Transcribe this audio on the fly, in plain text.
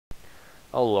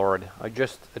Oh Lord, I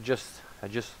just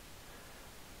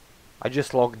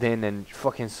logged in and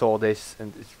fucking saw this,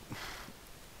 and it's,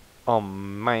 oh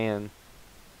man,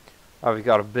 oh, we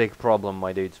got a big problem,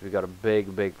 my dudes. We got a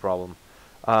big problem.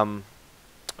 Um,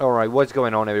 all right, what's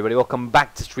going on, everybody? Welcome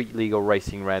back to Street Legal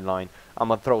Racing Redline. I'm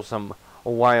gonna throw some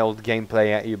wild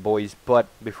gameplay at you boys, but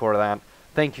before that,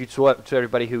 thank you to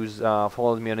everybody who's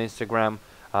followed me on Instagram,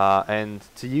 and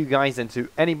to you guys, and to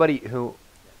anybody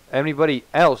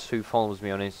else who follows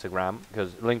me on Instagram,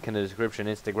 because link in the description.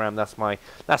 Instagram, that's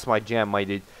my jam, my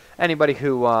dude. Anybody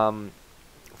who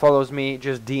follows me,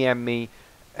 just DM me,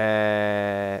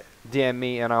 and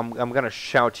I'm gonna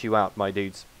shout you out, my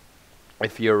dudes.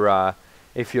 If you're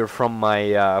from my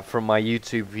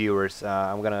YouTube viewers,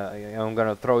 I'm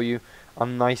gonna throw you a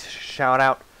nice shout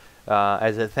out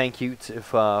as a thank you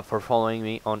for following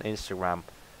me on Instagram.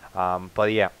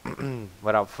 But yeah,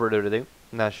 without further ado,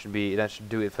 that should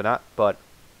do it for that. But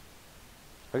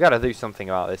we gotta do something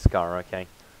about this car, okay?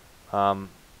 The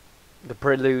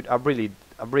Prelude, I really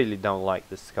don't like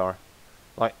this car.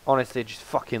 Like, honestly, it just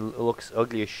fucking looks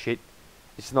ugly as shit.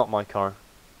 It's not my car.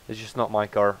 It's just not my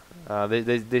car.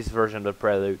 This version of the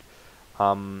Prelude.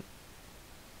 The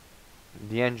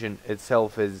engine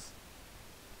itself is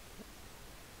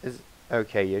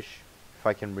okay-ish. If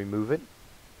I can remove it.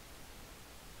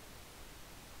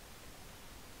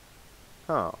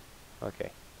 Oh,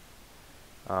 okay.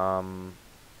 I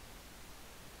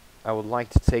would like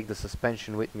to take the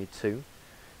suspension with me too.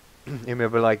 You may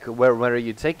be like, where are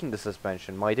you taking the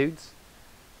suspension, my dudes?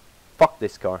 Fuck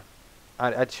this car.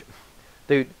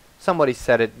 Dude, somebody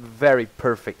said it very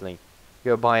perfectly.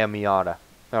 Go buy a Miata.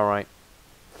 Alright.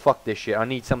 Fuck this shit. I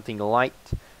need something light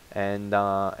and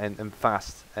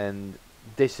fast. And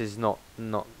this is not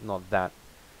that.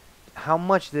 How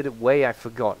much did it weigh? I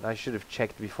forgot. I should have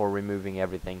checked before removing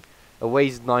everything. It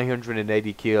weighs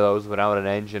 980 kilos without an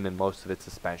engine and most of its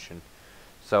suspension.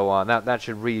 So that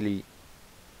should really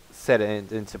set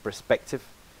it into perspective,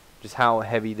 just how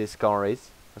heavy this car is.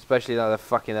 Especially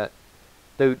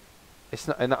dude. It's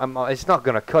not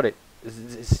gonna cut it.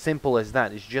 It's simple as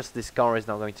that. It's just this car is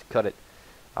not going to cut it.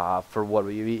 For what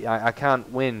I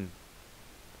can't win.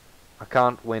 I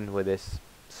can't win with this.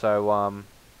 So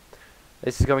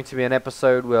this is going to be an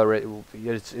episode where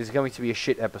it's going to be a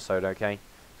shit episode. Okay,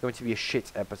 it's going to be a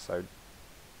shit episode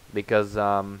because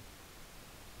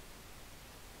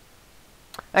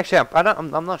actually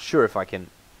I'm not sure if I can.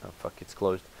 Oh fuck, it's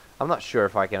closed. I'm not sure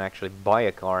if I can actually buy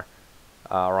a car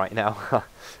right now.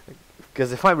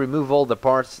 Because if I remove all the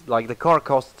parts, like the car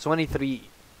costs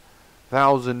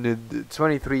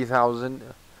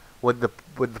 23,000 with the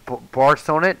parts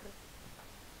on it.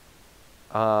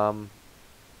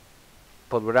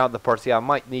 But without the parts, yeah, I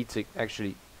might need to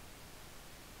actually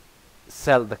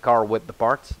sell the car with the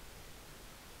parts.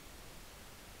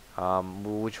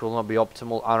 Which will not be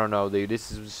optimal. I don't know, dude.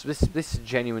 This is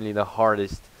genuinely the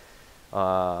hardest.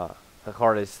 Yeah,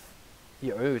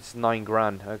 it's 9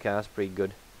 grand. Okay, that's pretty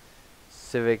good.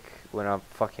 Civic without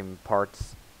fucking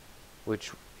parts,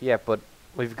 which, yeah, but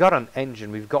we've got an engine,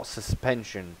 we've got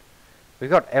suspension, we've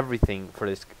got everything for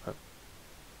this.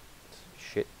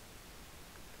 Shit.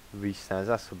 V-stands,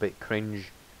 that's a bit cringe.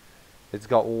 It's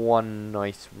got one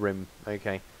nice rim.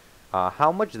 Okay.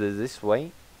 How much does this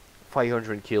weigh?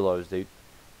 500 kilos, dude.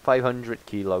 500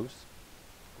 kilos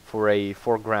for a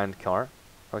 4 grand car.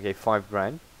 Okay, 5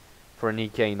 grand for an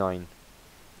EK9,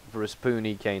 for a Spoon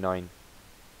EK9.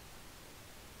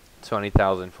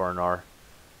 20,000 for an R.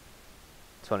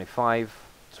 25,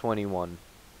 21.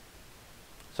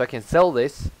 So I can sell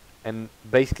this and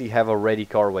basically have a ready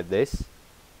car with this.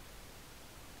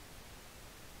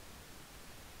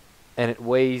 And it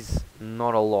weighs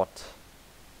not a lot.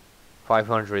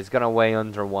 500. It's gonna weigh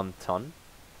under 1 ton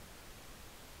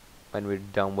when we're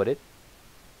done with it.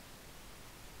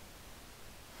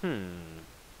 I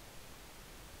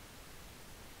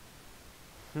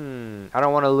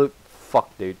don't want to look.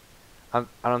 Fuck, dude. I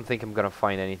don't think I'm gonna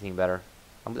find anything better.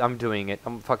 I'm doing it.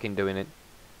 I'm fucking doing it.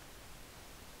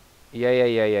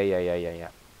 Yeah.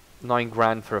 9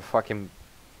 grand for a fucking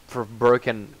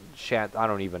broken shit. I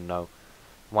don't even know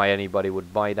why anybody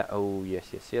would buy that. Oh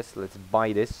yes. Let's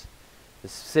buy this. The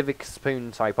Civic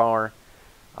Spoon Type R.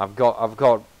 I've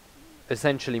got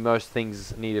essentially most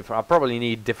things needed for. I probably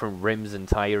need different rims and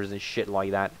tires and shit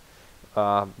like that.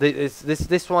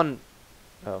 This one.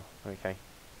 Oh, okay.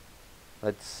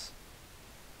 Let's.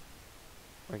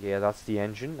 Okay, yeah, that's the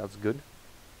engine. That's good.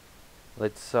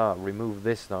 Let's remove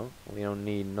this now. We don't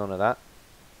need none of that.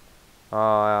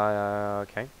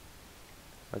 Okay.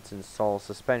 Let's install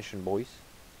suspension, boys.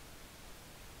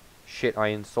 Shit, I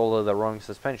installed the wrong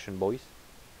suspension, boys.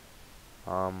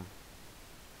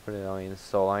 Where did I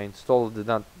install? I installed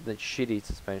the shitty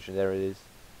suspension. There it is.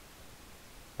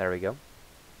 There we go.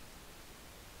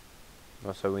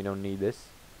 Also, we don't need this.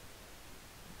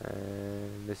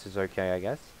 And this is okay, I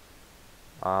guess.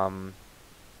 Okay,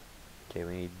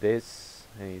 we need this.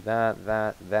 We need that,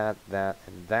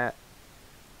 and that.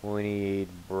 We need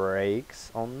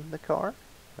brakes on the car.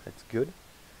 That's good.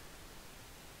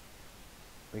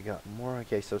 We got more.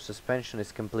 Okay, so suspension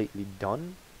is completely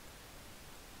done.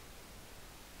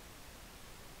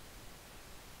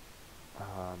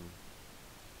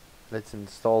 Let's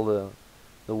install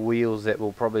the wheels that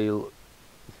will probably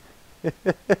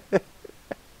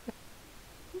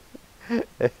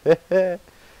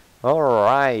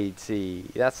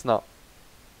Alrighty, that's not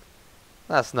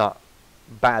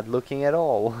bad looking at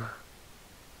all.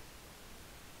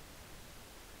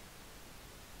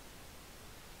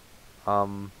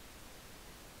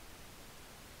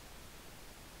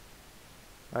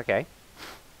 Okay.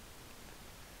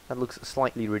 That looks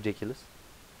slightly ridiculous.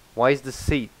 Why is the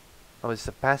seat? Oh, it's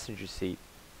the passenger seat.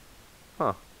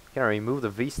 Huh. Can I remove the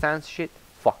V-stance shit?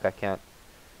 Fuck, I can't.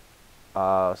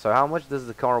 So how much does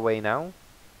the car weigh now?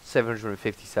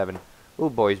 757. Oh,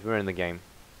 boys, we're in the game.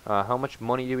 How much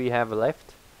money do we have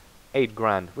left? 8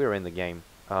 grand. We're in the game.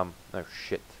 Oh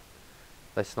shit.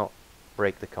 Let's not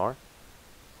break the car.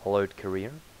 Load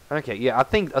career. Okay, yeah, I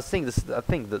think that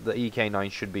the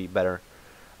EK9 should be better.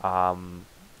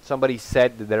 Somebody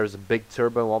said that there's a big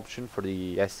turbo option for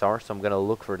the SR, so I'm gonna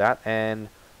look for that. And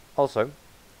also,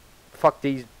 fuck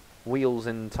these wheels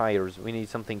and tires. We need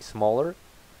something smaller.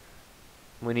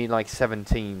 We need like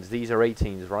 17s. These are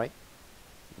 18s, right?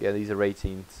 Yeah, these are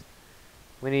 18s.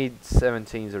 We need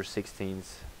 17s or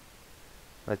 16s.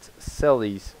 Let's sell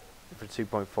these for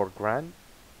 2.4 grand.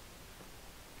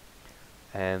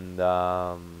 And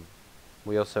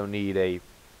we also need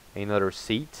another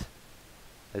seat,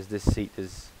 as this seat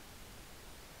is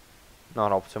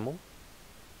not optimal.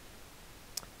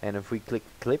 And if we click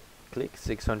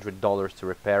 $600 to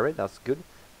repair it, that's good.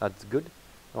 That's good.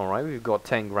 All right, we've got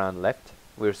 10 grand left.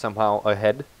 We're somehow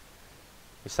ahead.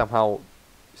 We're somehow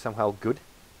good.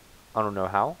 I don't know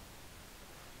how.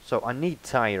 So I need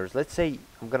tires. Let's say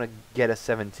I'm gonna get a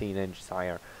 17-inch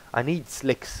tire. I need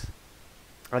slicks.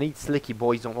 I need slicky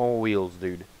boys on all wheels,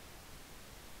 dude.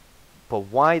 But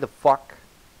why the fuck?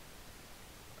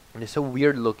 And it's so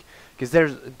weird look, because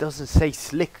it doesn't say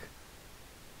slick.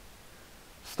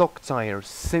 Stock tires,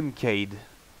 Simcade.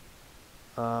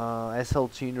 SL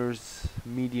tuners,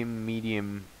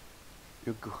 medium.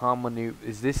 Yokohama new.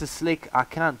 Is this a slick? I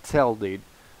can't tell, dude.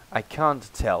 I can't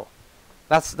tell.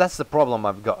 That's the problem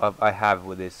I have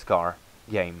with this car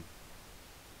game.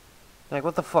 Like,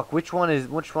 what the fuck? Which one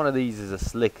of these is a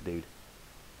slick, dude?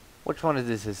 Which one is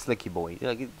this a slicky boy?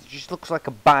 Like, it just looks like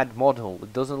a bad model.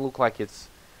 It doesn't look like it's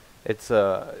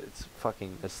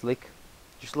fucking a slick.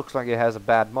 It just looks like it has a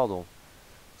bad model.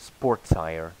 Sport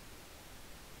tire.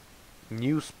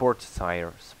 New sports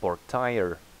tire. Sport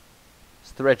tire.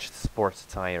 Stretched sports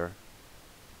tire.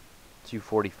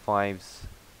 245s.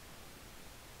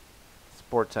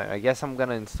 Sport tire. I guess I'm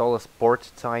gonna install a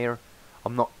sport tire.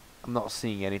 I'm not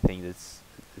seeing anything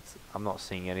I'm not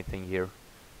seeing anything here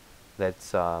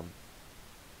that's a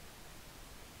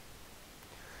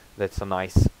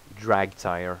nice drag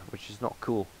tire, which is not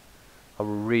cool. I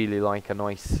would really like a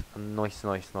nice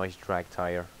drag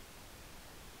tire.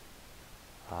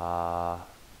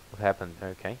 What happened?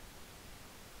 Okay.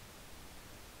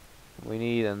 We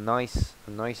need a nice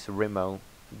Rimo.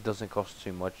 It doesn't cost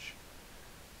too much.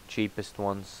 Cheapest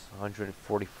ones,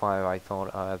 145.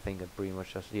 I think it pretty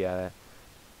much just, yeah.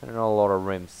 There are not a lot of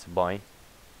rims to buy. You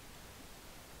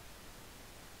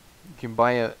can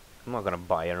buy I'm not gonna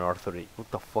buy an R30.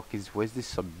 What the fuck why is this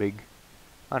so big?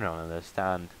 I don't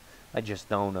understand. I just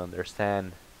don't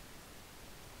understand.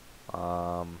 We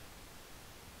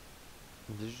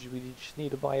just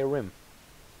need to buy a rim.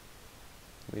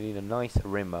 We need a nice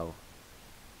Rimo.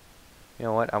 You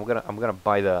know what? I'm gonna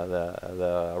buy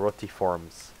the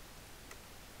Rotiforms.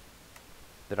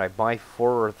 Did I buy 4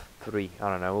 or 3? I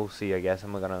don't know. We'll see. I guess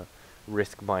I'm not gonna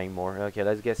risk buying more. Okay,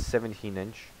 let's get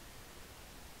 17-inch.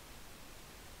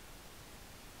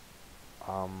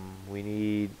 We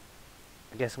need.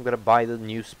 I guess I'm gonna buy the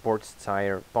new sports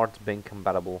tire, parts bin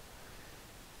compatible.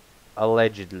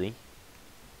 Allegedly.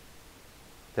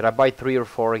 Did I buy 3 or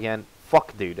 4 again?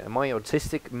 Fuck, dude. Am I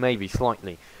autistic? Maybe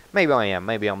slightly. Maybe I am.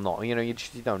 Maybe I'm not. You know, you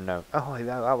don't know. Oh,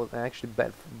 I will actually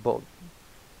bet. But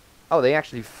oh, they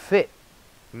actually fit.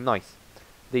 Nice.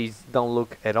 These don't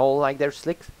look at all like they're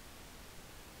slicks.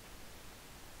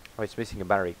 Oh, it's missing a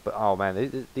battery. But oh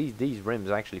man, these rims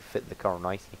actually fit the car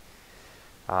nicely.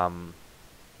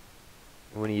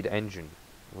 We need engine.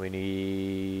 We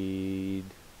need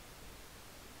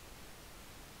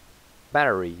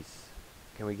batteries.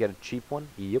 Can we get a cheap one?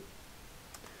 Yep.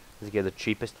 Let's get the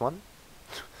cheapest one.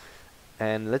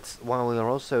 And while we're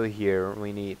also here,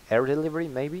 we need air delivery,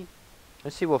 maybe?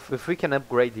 Let's see if we can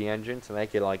upgrade the engine to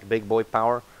make it like big boy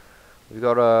power. We've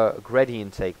got a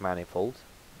gradient intake manifold.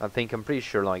 I'm pretty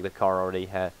sure like the car already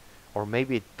had, or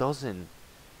maybe it doesn't.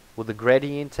 Would the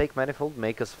gradient intake manifold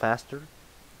make us faster?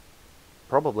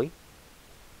 Probably.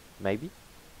 Maybe.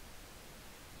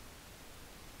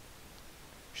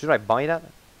 Should I buy that?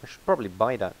 I should probably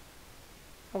buy that.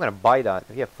 I'm gonna buy that.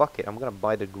 Yeah, fuck it. I'm gonna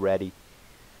buy the Grady.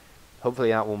 Hopefully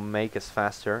that will make us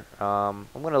faster. I'm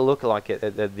gonna look like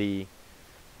at the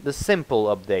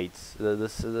simple updates,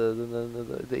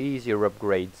 the easier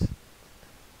upgrades.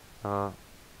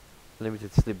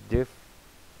 Limited slip diff.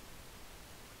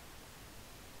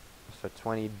 So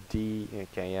 20D.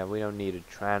 Okay, yeah, we don't need a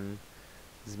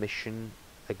transmission.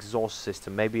 Exhaust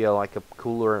system. Maybe like a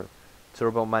cooler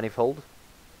turbo manifold.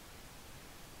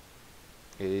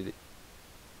 Is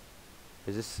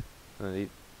this? I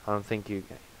don't think you.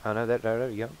 Oh no, there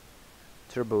you go.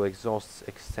 Turbo exhaust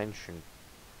extension.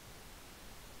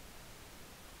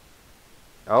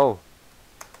 Oh.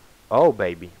 Oh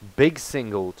baby, big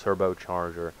single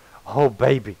turbocharger. Oh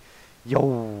baby,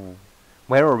 yo.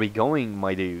 Where are we going,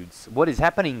 my dudes? What is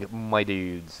happening, my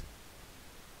dudes?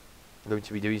 I'm going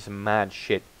to be doing some mad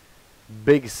shit.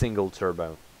 Big single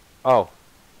turbo. Oh.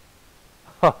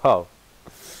 Ho ho.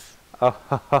 Oh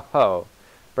ho ho ho.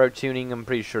 Pro tuning, I'm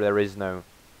pretty sure there is no.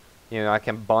 You know, I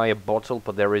can buy a bottle,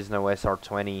 but there is no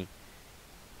SR20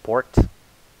 port.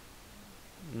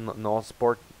 No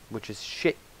sport, which is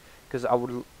shit. Because I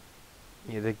would.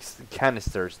 Yeah, the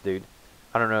canisters, dude.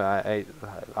 I don't know. I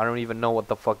don't even know what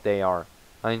the fuck they are.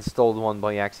 I installed one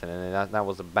by accident, and that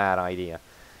was a bad idea.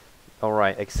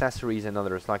 Alright, accessories and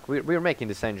others. Like, we're making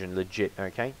this engine legit,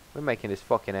 okay? We're making this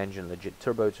fucking engine legit.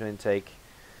 Turbo to intake.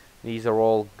 These are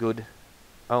all good.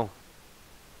 Oh.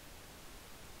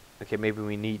 Okay, maybe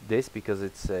we need this because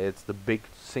it's the big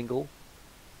single.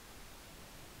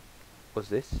 What's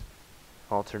this?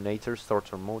 Alternator,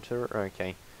 starter motor.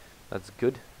 Okay. That's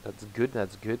good. That's good.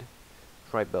 That's good.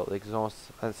 Tri-belt exhaust.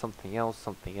 Something else.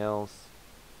 Something else.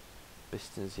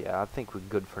 Pistons. Yeah, I think we're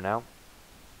good for now.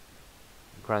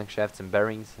 Crankshafts and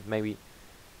bearings. Maybe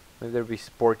there'll be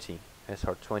sporty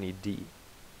SR20D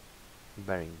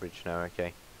bearing bridge now.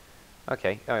 Okay.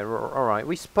 Okay. All right.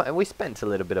 We spent a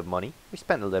little bit of money.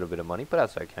 But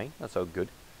that's okay. That's all good.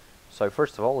 So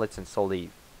first of all, let's install the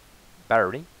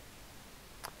battery.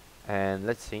 And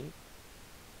let's see.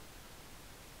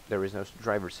 There is no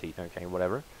driver's seat. Okay,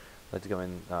 whatever. Let's go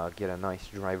and get a nice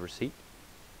driver's seat.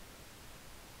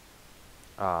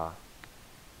 Where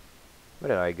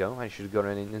did I go? I should go to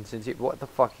an instant. What the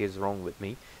fuck is wrong with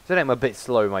me? So I'm a bit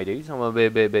slow, my dudes. I'm a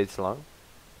bit slow.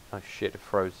 Oh shit, it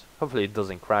froze. Hopefully it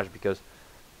doesn't crash because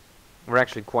we're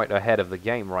actually quite ahead of the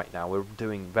game right now. We're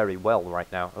doing very well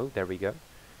right now. Oh, there we go.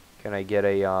 Can I get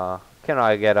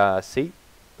a seat,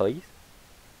 please?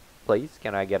 Please,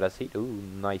 can I get a seat? Ooh,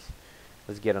 nice.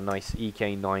 Let's get a nice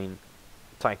EK9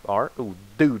 Type R. Ooh,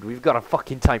 dude, we've got a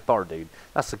fucking Type R, dude.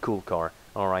 That's a cool car.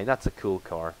 Alright, that's a cool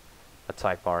car. A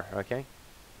Type R, okay?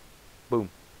 Boom.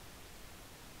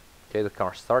 Okay, the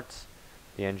car starts.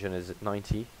 The engine is at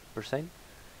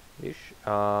 90%-ish.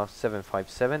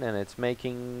 757, and it's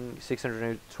making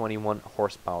 621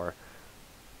 horsepower.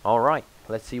 Alright,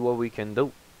 let's see what we can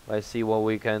do. Let's see what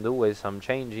we can do with some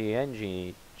changey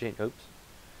engine. Oops.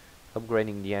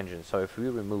 Upgrading the engine. So if we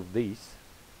remove these,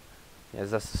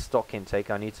 as that's the stock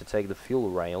intake, I need to take the fuel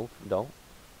rail though.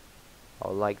 I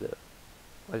would like the.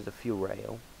 Where's the fuel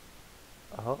rail?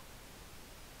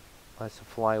 That's a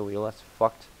flywheel. That's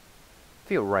fucked.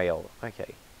 Fuel rail.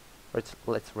 Okay.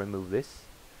 Let's remove this,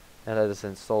 and let us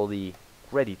install the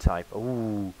ready type.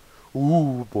 Ooh,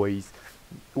 boys.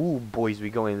 Ooh, boys, we're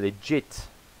going legit.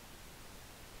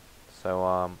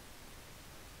 So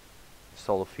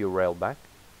install the fuel rail back.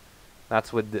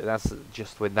 That's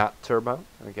just with that turbo.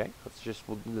 Okay,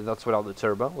 that's without the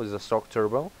turbo. With the stock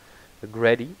turbo, the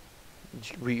Grady.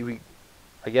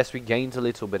 I guess we gained a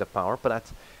little bit of power, but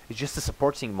it's just a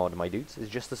supporting mod, my dudes. It's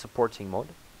just a supporting mod.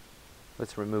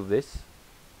 Let's remove this.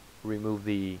 Remove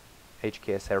the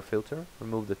HKS air filter.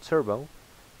 Remove the turbo.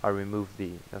 I remove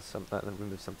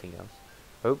remove something else.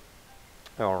 Oh,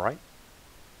 all right.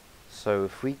 So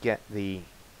if we get the.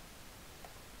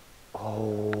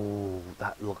 Oh,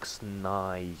 that looks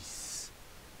nice.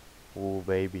 Oh,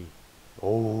 baby.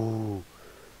 Oh,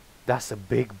 that's a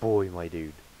big boy, my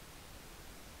dude.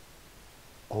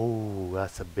 Oh,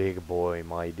 that's a big boy,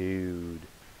 my dude.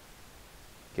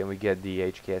 Can we get the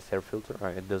HKS air filter?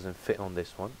 Alright, it doesn't fit on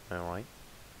this one. Alright.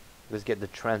 Let's get the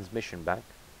transmission back.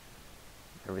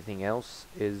 Everything else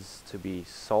is to be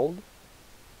sold.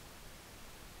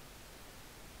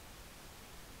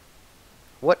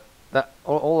 What? That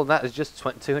all of that is just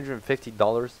 $250?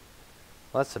 Well,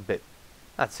 that's a bit.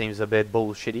 That seems a bit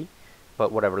bullshitty.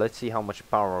 But whatever. Let's see how much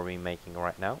power are we making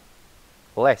right now.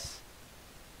 Less.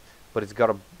 But it's got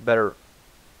a better.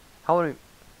 How many?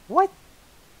 What?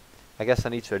 I guess I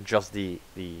need to adjust the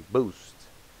boost.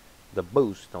 The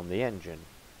boost on the engine.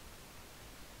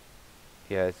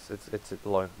 Yeah, it's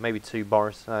low. Maybe 2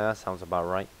 bars. That sounds about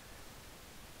right.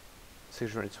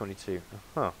 622.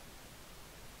 Huh.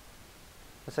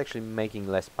 That's actually making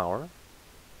less power.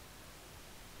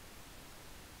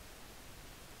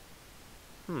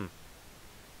 Hmm.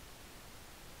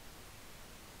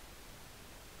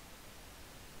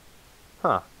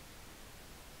 Huh.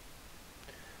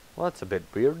 Well, that's a bit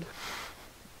weird.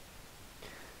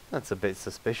 That's a bit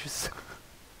suspicious.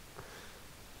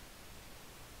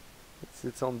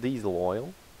 It's on diesel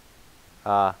oil.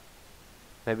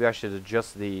 Maybe I should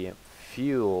adjust the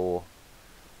fuel.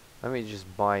 Let me just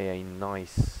buy a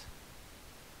nice.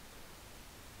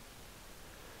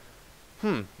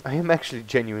 I am actually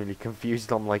genuinely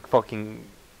confused. I'm like fucking.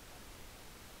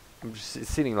 I'm just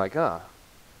sitting like, huh.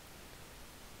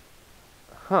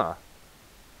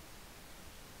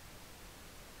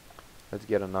 Let's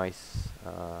get a nice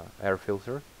air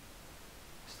filter.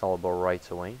 Installable right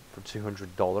away for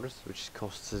 $200, which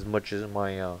costs as much as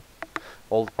my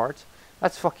old parts.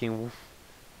 That's fucking.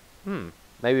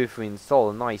 Maybe if we install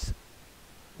a nice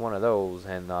one of those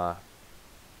and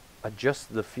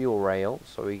adjust the fuel rail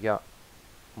so we got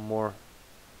more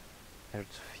air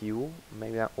to fuel,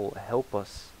 maybe that will help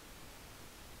us.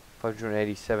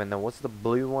 587. Now what's the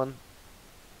blue one?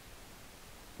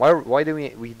 Why do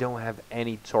we don't have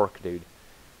any torque, dude?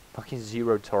 Fucking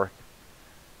 0 torque.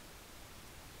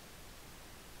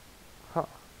 Huh.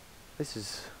 This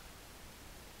is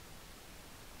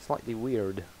slightly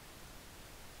weird.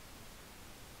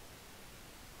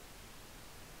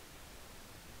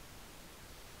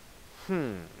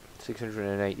 Hmm.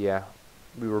 608, yeah.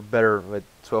 We were better with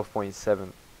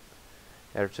 12.7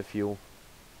 air to fuel.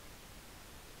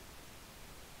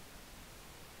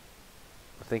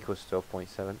 I think it was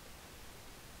 12.7.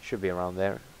 Should be around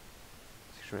there.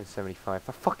 675.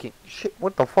 The fucking shit.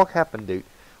 What the fuck happened, dude?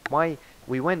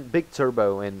 We went big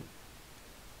turbo and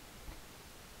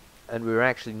we were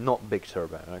actually not big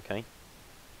turbo, okay?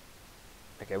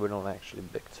 Okay, we're not actually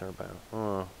big turbo.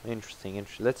 Oh, interesting.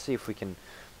 Let's see if we can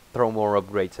throw more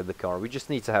upgrades at the car. We just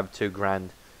need to have 2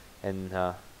 grand and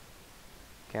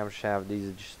camshaft. These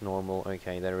are just normal.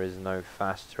 Okay, there is no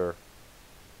faster,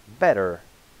 better.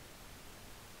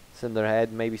 Cylinder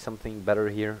head, maybe something better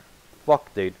here.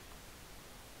 Fuck, dude.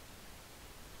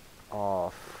 Oh,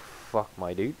 fuck,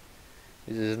 my dude.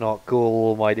 This is not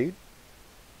cool, my dude.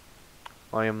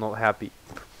 I am not happy.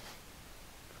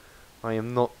 I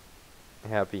am not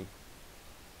happy.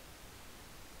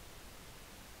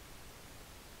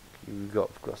 We've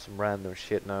got some random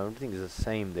shit now. Everything is the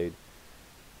same, dude.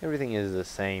 Everything is the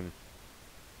same.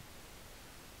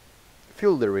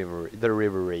 Fuel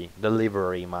delivery,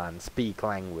 man. Speak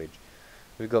language.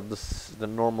 We've got the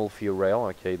normal fuel rail.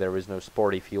 Okay, there is no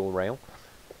sporty fuel rail.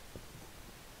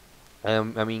 I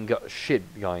mean,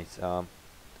 shit, guys. I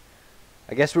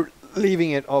guess we're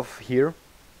leaving it off here.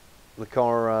 The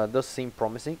car does seem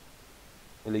promising.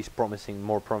 At least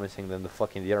more promising than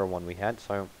the other one we had.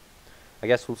 So, I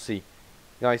guess we'll see.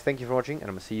 Guys, thank you for watching, and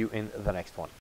I'm gonna see you in the next one.